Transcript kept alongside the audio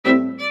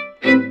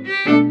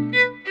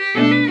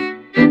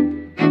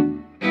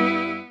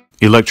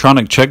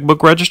Electronic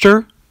checkbook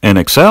register in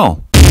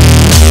Excel.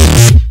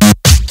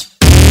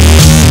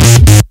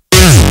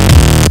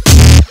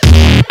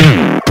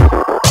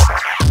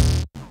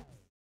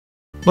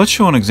 Let's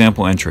show an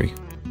example entry.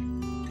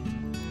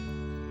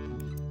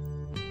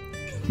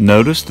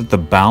 Notice that the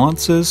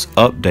balances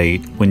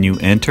update when you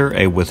enter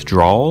a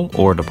withdrawal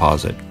or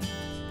deposit.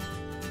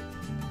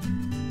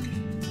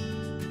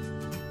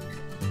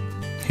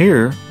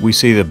 Here, we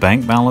see the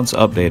bank balance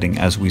updating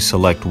as we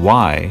select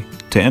Y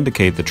to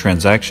indicate the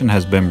transaction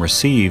has been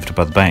received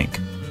by the bank.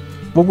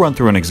 We'll run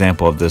through an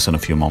example of this in a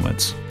few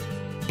moments.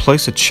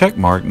 Place a check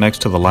mark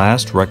next to the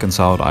last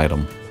reconciled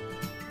item.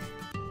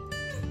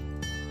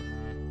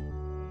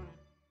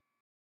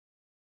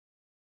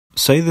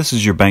 Say this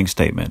is your bank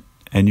statement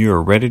and you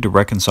are ready to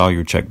reconcile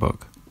your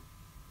checkbook.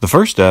 The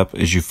first step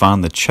is you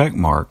find the check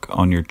mark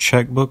on your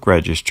checkbook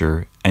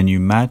register and you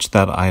match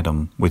that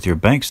item with your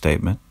bank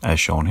statement as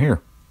shown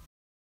here.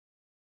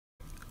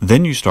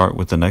 Then you start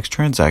with the next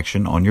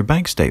transaction on your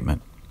bank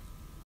statement.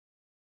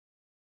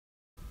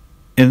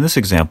 In this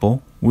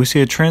example, we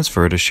see a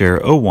transfer to share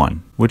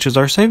 01, which is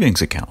our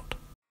savings account.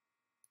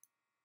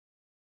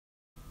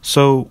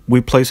 So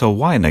we place a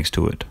Y next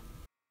to it.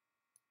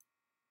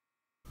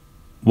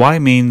 Y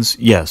means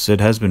yes, it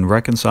has been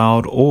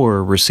reconciled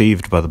or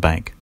received by the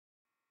bank.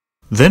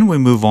 Then we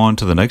move on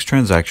to the next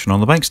transaction on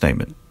the bank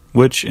statement,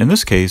 which in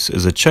this case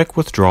is a check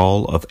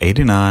withdrawal of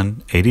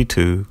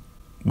 $89.82,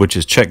 which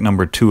is check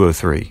number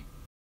 203.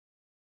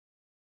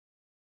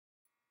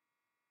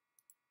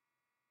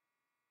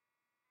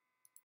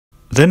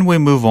 Then we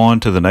move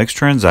on to the next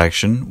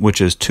transaction, which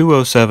is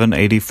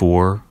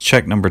 207.84,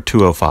 check number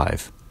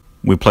 205.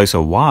 We place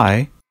a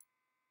Y.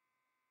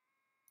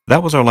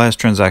 That was our last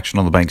transaction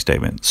on the bank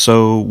statement,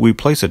 so we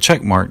place a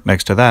check mark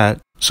next to that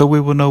so we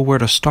will know where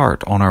to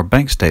start on our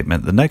bank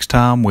statement the next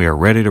time we are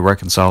ready to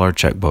reconcile our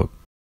checkbook.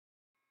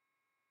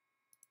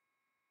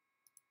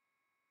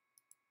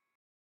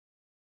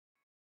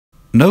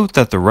 Note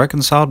that the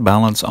reconciled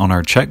balance on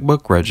our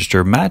checkbook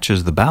register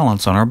matches the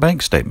balance on our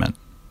bank statement.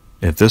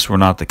 If this were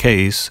not the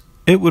case,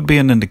 it would be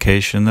an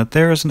indication that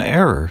there is an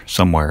error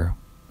somewhere.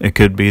 It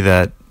could be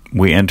that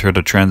we entered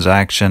a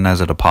transaction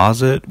as a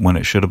deposit when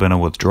it should have been a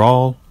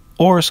withdrawal,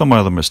 or some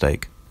other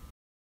mistake.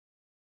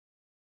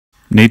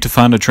 Need to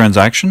find a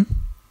transaction?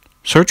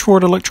 Search for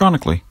it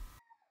electronically.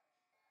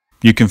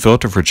 You can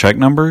filter for check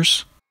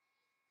numbers.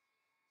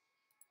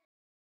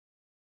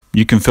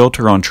 You can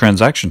filter on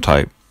transaction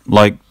type,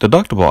 like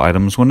deductible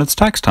items when it's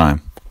tax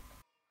time.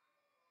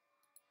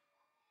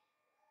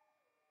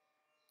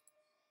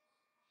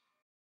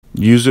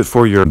 Use it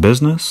for your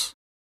business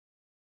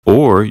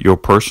or your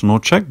personal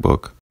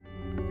checkbook.